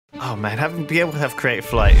Oh man, being able to have creative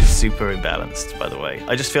flight is super imbalanced, by the way.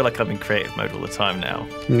 I just feel like I'm in creative mode all the time now.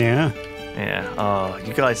 Yeah. Yeah. Oh,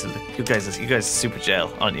 you guys are super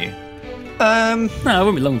gel, aren't you? No, it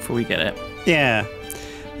won't be long before we get it. Yeah.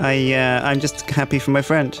 I'm just happy for my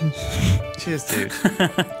friend. Cheers, dude.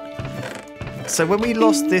 So when we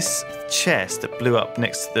lost this chest that blew up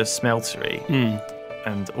next to the smeltery,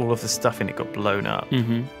 and all of the stuff in it got blown up.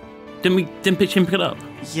 Didn't pitch him pick it up?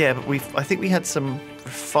 Yeah, but I think we had some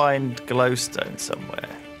refined glowstone somewhere.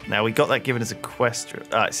 Now we got that given as a quest.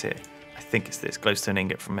 It's here. I think it's this glowstone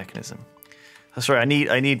ingot from Mechanism. That's right.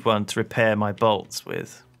 I need one to repair my bolts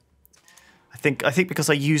with. I think because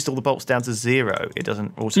I used all the bolts down to 0, it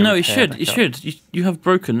doesn't auto. No, it should. It should. You have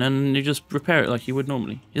broken, and you just repair it like you would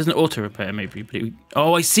normally. It doesn't auto repair, maybe. But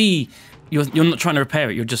I see. You're not trying to repair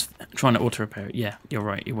it. You're just trying to auto repair it. Yeah, you're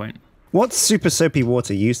right. It won't. What's super soapy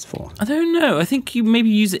water used for? I don't know. I think you maybe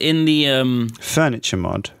use it in the furniture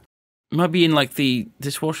mod. Might be in like the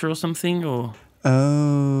dishwasher or something, or. Oh.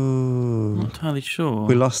 I'm not entirely sure.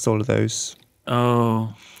 We lost all of those.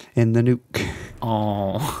 Oh. In the nuke.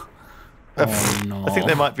 Oh. Oh, no. I think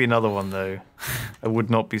there might be another one, though. I would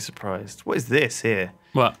not be surprised. What is this here?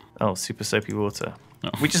 What? Oh, super soapy water. Oh.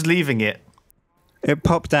 We're just leaving it. It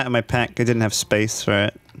popped out of my pack. I didn't have space for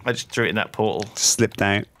it. I just threw it in that portal. Slipped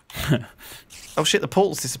out. Oh, shit, the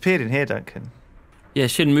portal's disappeared in here, Duncan. Yeah,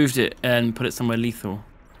 should have moved it and put it somewhere lethal.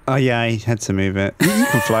 Oh, yeah, I had to move it. You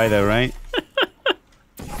can fly, though, right?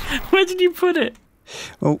 Where did you put it?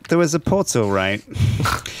 Well, there was a portal, right,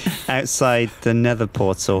 outside the nether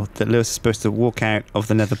portal that Lewis is supposed to walk out of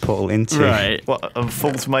the nether portal into. Right. What, and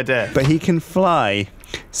fall to my death? But he can fly,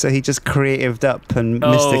 so he just creatived up and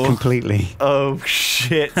missed it completely. Oh,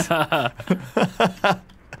 shit. I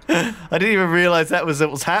didn't even realise that was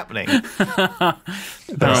what was happening.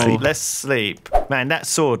 Let's sleep. Man, that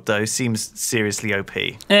sword, though, seems seriously OP.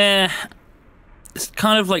 It's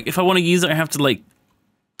kind of like, if I want to use it, I have to, like,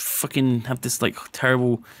 fucking have this like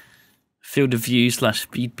terrible field of view /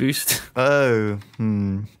 speed boost. Oh,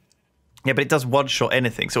 yeah, but it does one-shot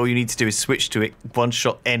anything, so all you need to do is switch to it,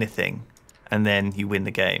 one-shot anything, and then you win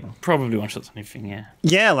the game. Probably one-shot anything, yeah.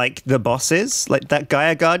 Yeah, like the bosses, like that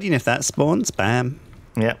Gaia Guardian, if that spawns, bam.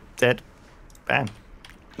 Yep, dead. Bam.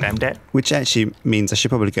 Bam, dead. Which actually means I should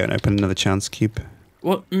probably go and open another chance cube.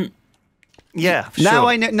 What? Yeah, for now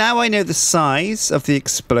sure. Now I know the size of the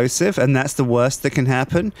explosive, and that's the worst that can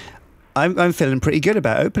happen. I'm feeling pretty good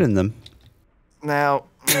about opening them. Now,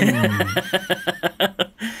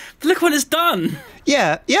 look what it's done.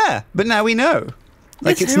 Yeah, but now we know.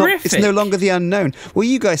 Like it's no longer the unknown. Well,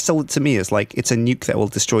 you guys sold it to me as like it's a nuke that will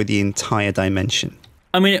destroy the entire dimension.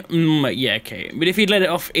 I mean, yeah, okay. But if you'd let it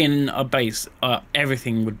off in a base,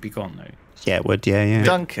 everything would be gone, though. Yeah, it would. Yeah.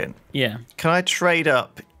 Duncan. Yeah. Can I trade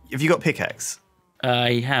up? Have you got pickaxe?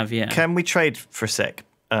 I have, yeah. Can we trade for a sec?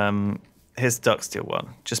 Here's the duck steel one,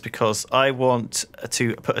 just because I want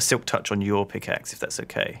to put a silk touch on your pickaxe, if that's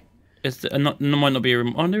okay. Might not be a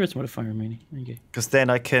room. Oh, there is modifier remaining. Okay. Because then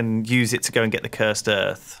I can use it to go and get the cursed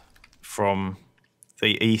earth from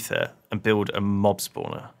the ether and build a mob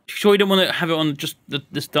spawner. Sure, you don't want to have it on just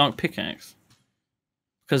this dark pickaxe?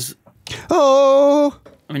 Because I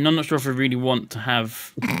mean, I'm not sure if I really want to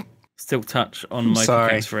have silk touch on my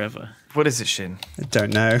pickaxe forever. What is it, Shin? I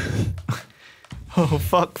don't know. Oh,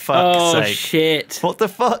 fuck's sake. Oh, shit. What the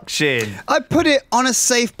fuck, Shin? I put it on a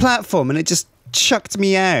safe platform and it just chucked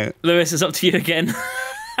me out. Lewis, it's up to you again.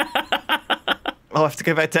 I'll have to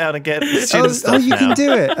go back down and get student stuff you can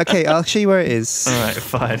do it. Okay, I'll show you where it is. All right,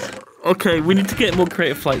 fine. Okay, we need to get more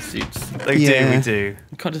creative flight suits. We do.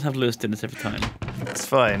 We can't just have Lewis doing this every time. It's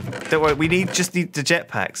fine. Don't worry, we just need the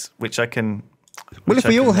jetpacks, which I can... Well, if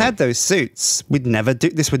we all had those suits,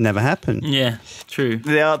 this would never happen. Yeah, true.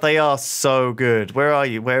 They are so good. Where are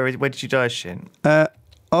you? Where did you die, Shin?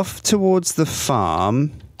 Off towards the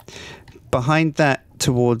farm. Behind that,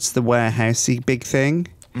 towards the warehousey big thing.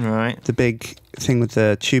 Right. The big thing with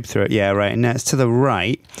the tube through it. Yeah, right. And that's to the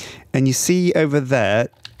right. And you see over there,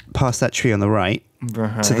 past that tree on the right,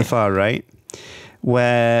 to the far right,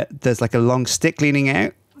 where there's like a long stick leaning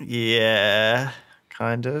out. Yeah,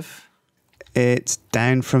 kind of. It's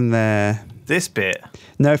down from there. This bit?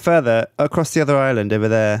 No, further. Across the other island over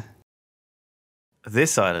there.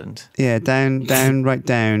 This island? Yeah, down, right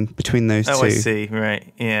down between those two. Oh, I see.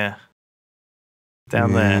 Right, yeah.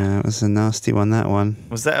 Down there. Yeah, it was a nasty one, that one.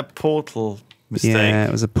 Was that a portal mistake? Yeah,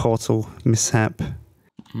 it was a portal mishap.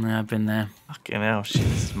 Nah, I've been there. Fucking hell, shit.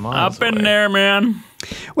 I've been there, man.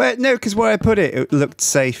 Well, no, because where I put it, it looked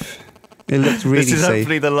safe. It looked really safe. This is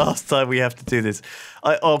hopefully the last time we have to do this.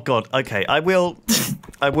 Oh God. Okay, I will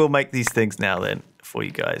make these things now then for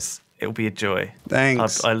you guys. It'll be a joy.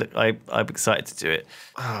 Thanks. I'm excited to do it.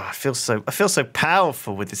 Oh, I feel so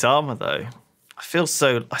powerful with this armor, though. I feel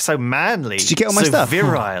so manly. Did you get all my stuff?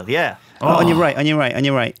 Virile, yeah. Oh, on your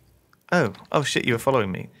right. Oh shit! You were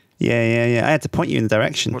following me. Yeah. I had to point you in the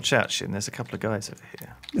direction. Watch out, Shin. There's a couple of guys over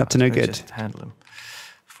here. Up to no good. Just handle them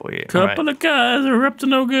for you. Couple of guys are up to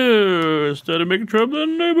no good. Started making trouble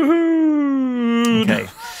in the neighborhood. Okay.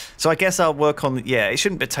 So I guess I'll work on. Yeah, it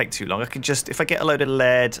shouldn't take too long. I can just, if I get a load of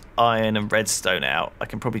lead, iron, and redstone out, I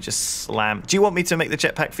can probably just slam. Do you want me to make the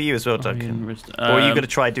jetpack for you as well, Duncan? Or are you going to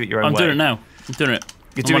try and do it your own I'm way? doing it now. I'm doing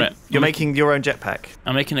it. You're making your own jetpack.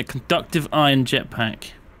 I'm making a conductive iron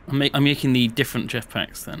jetpack. I'm making the different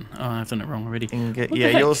jetpacks then. Oh, I've done it wrong already.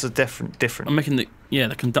 Yeah, yours are different. I'm making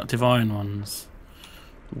the conductive iron ones,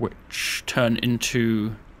 which turn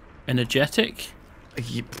into energetic.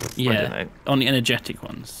 I don't know. Only energetic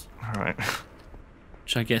ones. All right.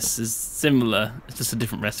 Which I guess is similar. It's just a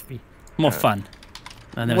different recipe. More fun.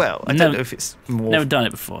 I don't know if it's more. Never done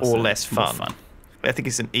it before. Or less fun. Fun. I think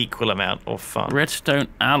it's an equal amount of fun. Redstone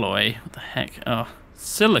alloy. What the heck? Oh,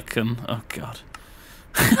 silicon. Oh god.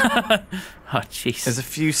 Oh jeez. There's a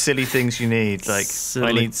few silly things you need. Like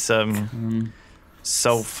I need some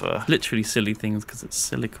sulfur. Literally silly things because it's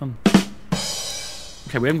silicon.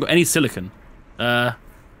 Okay, we haven't got any silicon.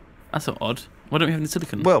 That's odd. Why don't we have any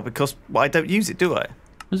silicon? Well, because I don't use it, do I? Where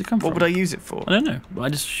does it come from? What would I use it for? I don't know. I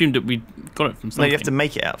just assumed that we got it from something. No, you have to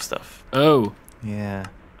make it out of stuff. Oh. Yeah,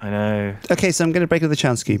 I know. Okay, so I'm going to break up the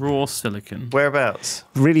chance cube. Raw silicon. Whereabouts?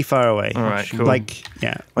 Really far away. All right, cool.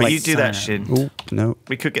 Well, you do that, Shin. Oh, no.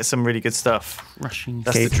 We could get some really good stuff. Rushing.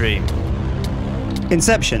 That's the dream.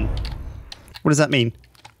 Inception. What does that mean?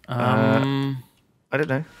 I don't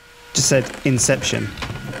know. Just said Inception.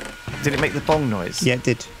 Did it make the bong noise? Yeah, it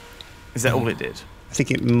did. Is that all it did? I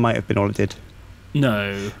think it might have been all it did.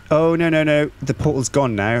 No. Oh, no. The portal's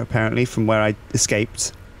gone now, apparently, from where I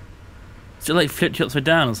escaped. Is it like flipped you upside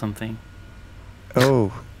down or something?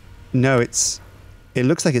 Oh. No, it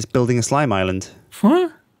looks like it's building a slime island.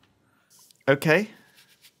 What? Okay.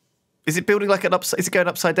 Is it building like is it going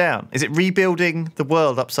upside down? Is it rebuilding the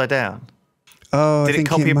world upside down? Oh, Did I think it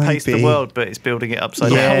copy and paste be. the world, but it's building it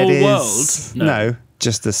upside yeah, down? The it whole is. world? No,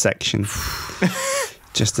 just a section.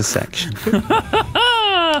 Just a section.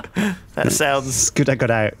 That sounds It's good I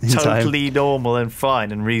got out in time. totally normal and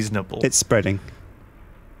fine and reasonable. It's spreading.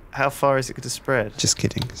 How far is it going to spread? Just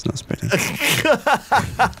kidding. It's not spreading.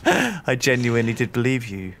 I genuinely did believe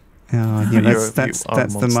you. Oh, yeah, that's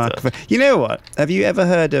the mark of it. You know what? Have you ever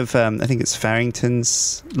heard of, I think it's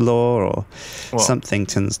Farrington's law or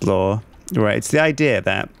somethington's law? Right, it's the idea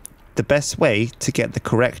that the best way to get the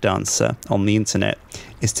correct answer on the internet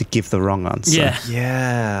is to give the wrong answer. Yeah.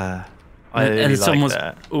 Yeah. I really and like someone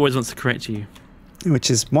that. always wants to correct you. Which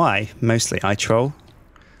is why, mostly, I troll.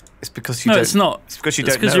 It's because you don't... it's not. It's because you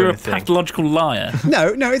it's don't know because you're anything. a pathological liar.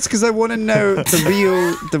 No, it's because I want to know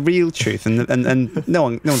the real truth, and no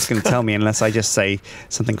one's going to tell me unless I just say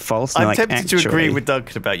something false. I'm tempted to agree with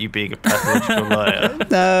Duncan about you being a pathological liar.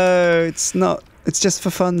 No, it's not. It's just for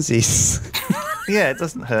funsies. Yeah, it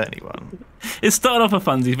doesn't hurt anyone. It started off a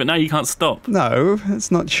funsies, but now you can't stop. No, it's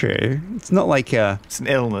not true. It's not like a... It's an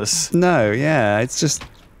illness. No, yeah, it's just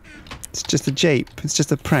a jape. It's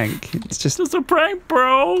just a prank. It's just a prank,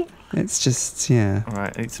 bro. It's just, yeah. All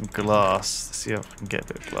right, I need some glass. Let's see if I can get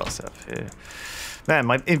a bit of glass out of here. Man,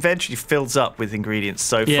 my inventory fills up with ingredients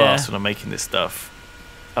so fast when I'm making this stuff.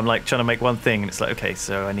 I'm like trying to make one thing, and it's like, okay,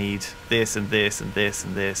 so I need this and this and this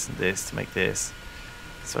and this and this to make this.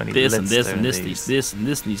 So I need this and this and this these. needs this and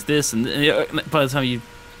this needs this, and by the time you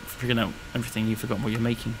figure out everything, you've forgotten what you're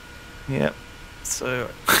making. Yep. So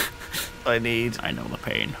I need... I know the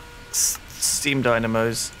pain. Steam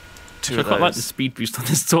dynamos. Two of I quite those. like the speed boost on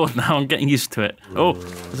this sword now. I'm getting used to it. Oh,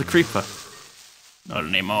 there's a creeper. Not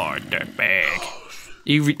anymore, dirtbag.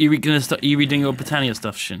 Are you redoing your Britannia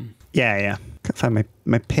stuff, Shin? Yeah. Can't find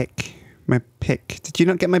my pick. My pick. Did you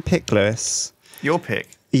not get my pick, Lewis? Your pick?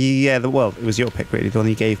 Yeah, it was your pick, really, the one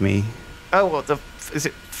you gave me. Oh, what is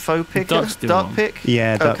it? Faux pick? Dark pick?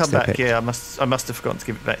 Yeah, dark come back. Pick. Yeah, I must have forgotten to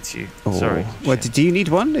give it back to you. Oh. Sorry. Well, do you need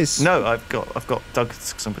one? No, I've got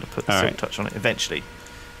Duncan's because I'm going to put the silk touch on it eventually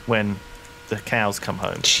when the cows come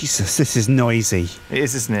home. Jesus, this is noisy. It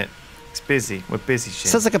is, isn't it? It's busy. We're busy, Shin.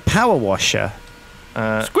 Sounds like a power washer.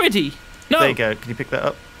 Squiddy! No! There you go. Can you pick that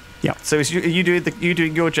up? Yeah. So are you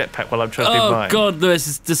doing your jetpack while I'm trying to do mine? Oh God,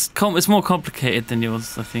 Lewis, it's more complicated than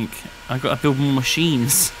yours. I think I've got to build more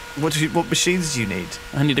machines. What machines do you need?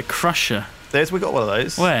 I need a crusher. We got one of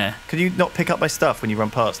those. Where? Can you not pick up my stuff when you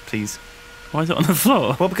run past, please? Why is it on the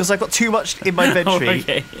floor? Well, because I've got too much in my inventory.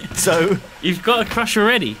 Okay. So You've got a crusher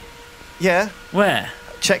ready. Yeah. Where?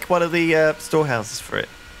 check one of the storehouses for it.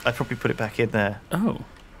 I'd probably put it back in there. Oh.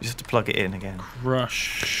 You just have to plug it in again.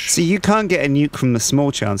 Rush. See, you can't get a nuke from the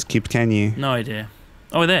small chance cube, can you? No idea.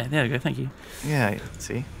 Oh, there we go. Thank you. Yeah,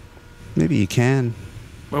 see? Maybe you can.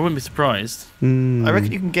 Well, I wouldn't be surprised. I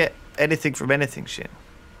reckon you can get anything from anything, Shin.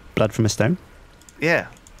 Blood from a stone? Yeah,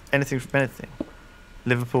 anything from anything.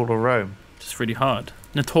 Liverpool or Rome. Just really hard.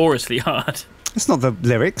 Notoriously hard. That's not the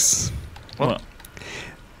lyrics. What?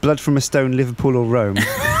 Blood from a stone, Liverpool or Rome.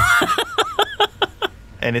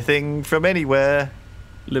 Anything from anywhere.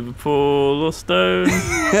 Liverpool or stone.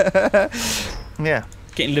 Yeah.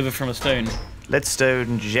 Getting liver from a stone.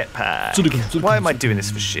 Leadstone jetpack. Why am I doing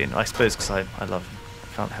this for Shin? I suppose because I love him.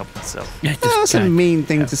 I can't help myself. Yeah, that's a mean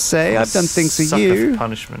thing to say. I've done things for you. For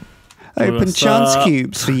punishment. Open chance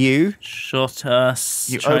cubes for you. Shot us.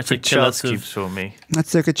 You opened chance cubes for me. I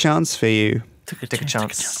took a chance for you. Took a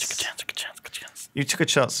chance. You took a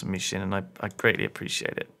chance on me, Shin, and I greatly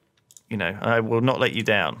appreciate it. You know, I will not let you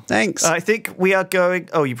down. Thanks. I think we are going...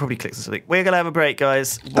 Oh, you probably clicked on something. We're going to have a break,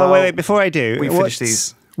 guys. Wait, before I do... We finish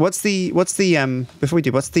these. What's the before we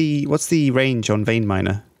do, what's the range on Vein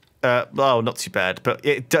Miner? Not too bad, but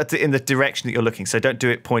in the direction that you're looking, so don't do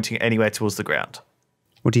it pointing anywhere towards the ground.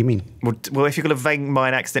 What do you mean? Well, if you're going to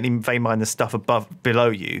accidentally vein mine the stuff below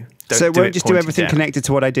you, so it won't just do everything connected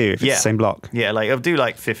to what I do if it's the same block? Yeah, like I'll do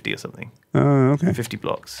like 50 or something. Oh, okay. 50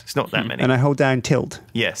 blocks. It's not that many. And I hold down tilde?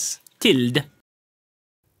 Yes. Tilde.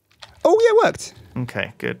 Oh, yeah, it worked.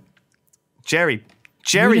 Okay, good. Jerry blew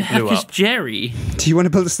up. Who the heck is Jerry? Do you want to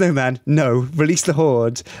build a snowman? No. Release the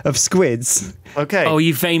horde of squids. Okay. Oh,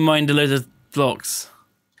 you vein mined a load of blocks.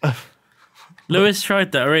 Lewis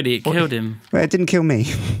tried that already. It killed him. Well, it didn't kill me.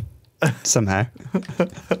 Somehow.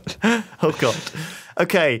 Oh, God.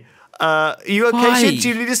 Okay. Are you okay, Shin? Do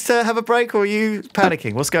you need us to have a break, or are you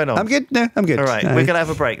panicking? What's going on? I'm good. No, I'm good. All right. We're going to have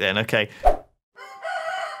a break then. Okay.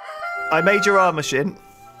 I made your armor, Shin.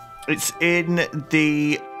 It's in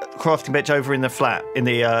the crafting bench over in the flat. The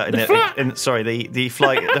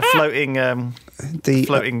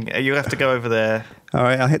floating. You have to go over there. All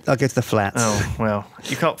right, I'll go to the flats. Oh, well.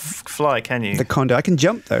 You can't fly, can you? The condo. I can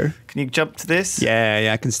jump, though. Can you jump to this? Yeah,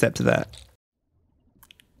 I can step to that.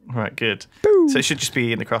 All right, good. Boom. So it should just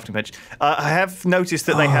be in the crafting bench. I have noticed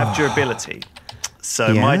that they have durability.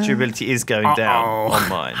 So my durability is going down on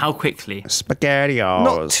mine. How quickly? SpaghettiOs.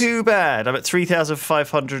 Not too bad. I'm at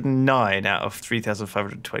 3,509 out of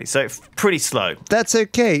 3,520. So pretty slow. That's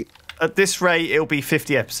okay. At this rate, it'll be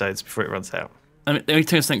 50 episodes before it runs out. I mean, let me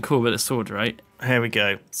tell you something cool about the sword, right? Here we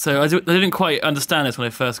go. So I didn't quite understand this when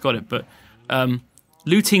I first got it, but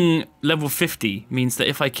looting level 50 means that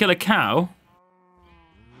if I kill a cow,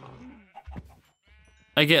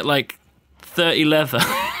 I get like 30 leather.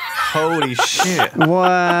 Holy shit.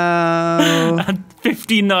 Wow. And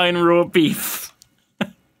 59 raw beef.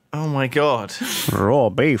 Oh my God. Raw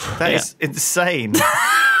beef. That is insane.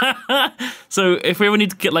 So if we ever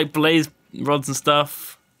need to get like blaze rods and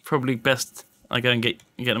stuff, probably best I go and get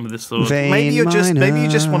them with this sword. Maybe you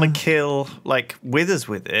just want to kill like withers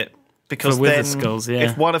with it, because then skulls,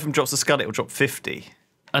 if one of them drops a skull, it will drop 50.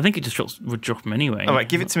 I think it just would drop them anyway. All right,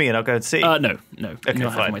 give it to me and I'll go and see. No. Okay,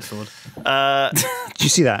 not fine. my sword. Did you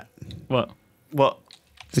see that? What?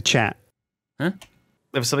 The chat. Huh?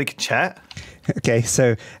 There was something to chat? Okay,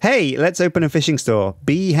 so, hey, let's open a fishing store.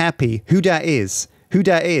 Be happy. Who dat is?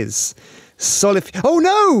 Solid. Oh,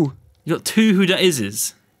 no! You got two who dat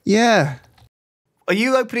is? Yeah. Are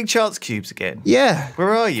you opening chance cubes again? Yeah.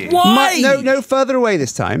 Where are you? Why? No, further away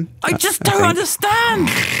this time. I just don't understand.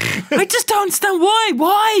 I just don't understand why.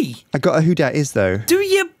 Why? I got a who dat is, though. Do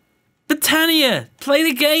your Britannia. Play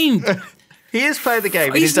the game. He is playing the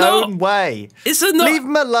game in his own way. Leave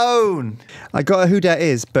him alone. I got a who dat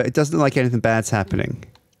is, but it doesn't look like anything bad's happening.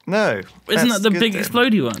 No. Isn't that the big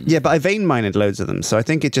explodey one? Yeah, but I vein mined loads of them, so I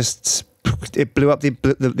think it blew up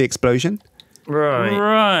the explosion. Right.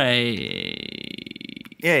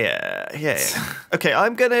 Yeah. Okay,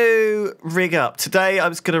 I'm going to rig up. Today I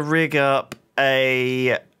was going to rig up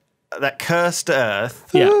that cursed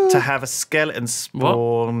earth to have a skeleton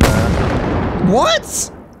spawn.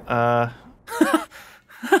 What?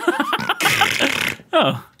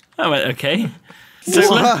 Oh, okay. So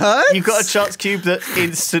you've got a chance cube that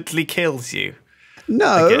instantly kills you.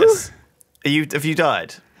 No. I guess. Have you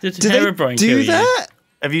died? Did they do that?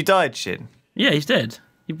 Have you died, Shin? Yeah, he's dead.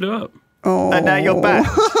 He blew up. Oh. And now you're back.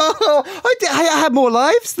 I had more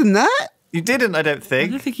lives than that. You didn't, I don't think.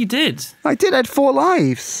 I don't think he did. I did. I had 4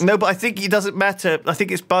 lives. No, but I think it doesn't matter. I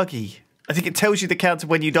think it's buggy. I think it tells you the counter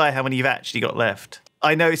when you die how many you've actually got left.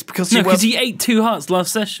 I know it's because because he ate 2 hearts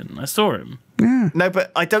last session. I saw him. Yeah. No,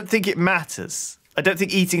 but I don't think it matters. I don't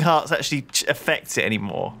think eating hearts actually affects it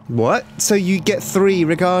anymore. What? So you get 3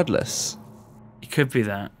 regardless? It could be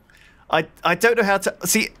that. I don't know how to...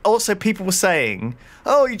 See, also people were saying,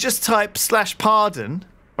 oh, you just type /pardon,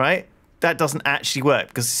 right? That doesn't actually work,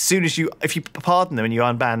 because as soon as if you pardon them and you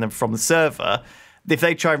unban them from the server, if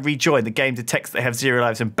they try and rejoin, the game detects they have 0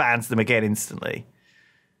 lives and bans them again instantly.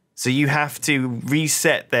 So you have to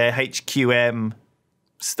reset their HQM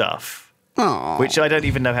stuff, which I don't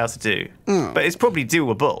even know how to do. But it's probably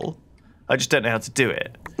doable. I just don't know how to do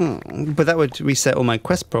it. But that would reset all my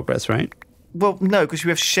quest progress, right? Well, no, because we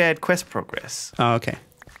have shared quest progress. Oh, okay.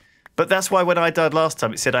 But that's why when I died last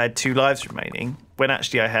time, it said I had 2 lives remaining, when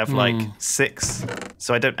actually I have, 6.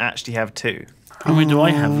 So I don't actually have 2. How many do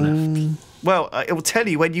I have left? Well, it will tell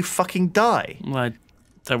you when you fucking die. Well, I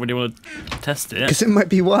don't really want to test it. Because it might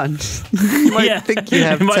be 1. You might think you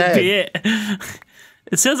have 10. It might be it.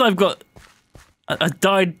 It says I've got... I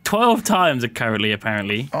died 12 times currently,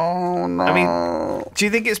 apparently. Oh, no. I mean, do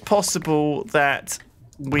you think it's possible that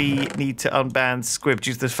we need to unban Squib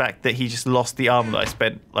due to the fact that he just lost the armor that I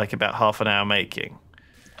spent like about half an hour making?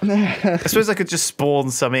 I suppose I could just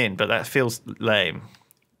spawn some in, but that feels lame.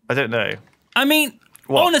 I don't know. I mean,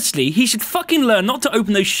 honestly, he should fucking learn not to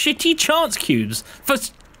open those shitty chance cubes. For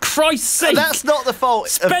Christ's sake. That's not the fault.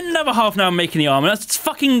 Spend another half an hour making the armor. That's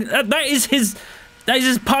fucking... That is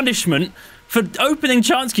his punishment for opening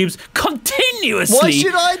chance cubes continuously. Why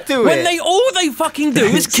should I do it? When all they fucking do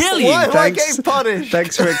is kill you. Why am I getting punished?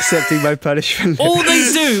 Thanks for accepting my punishment. All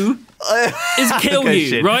they do is kill you,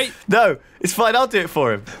 shit. right? No, it's fine. I'll do it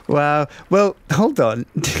for him. Wow. Well, hold on.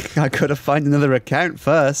 I gotta find another account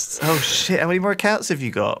first. Oh shit! How many more accounts have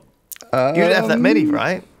you got? You don't have that many,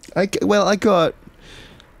 right? I got.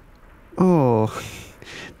 Oh,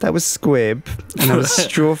 that was Squib, and I was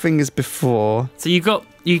Strawfingers before. So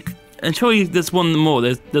and surely there's one more.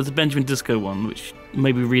 There's a Benjamin Disco one, which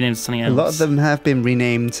maybe renamed something else. A lot of them have been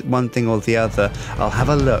renamed one thing or the other. I'll have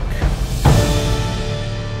a look.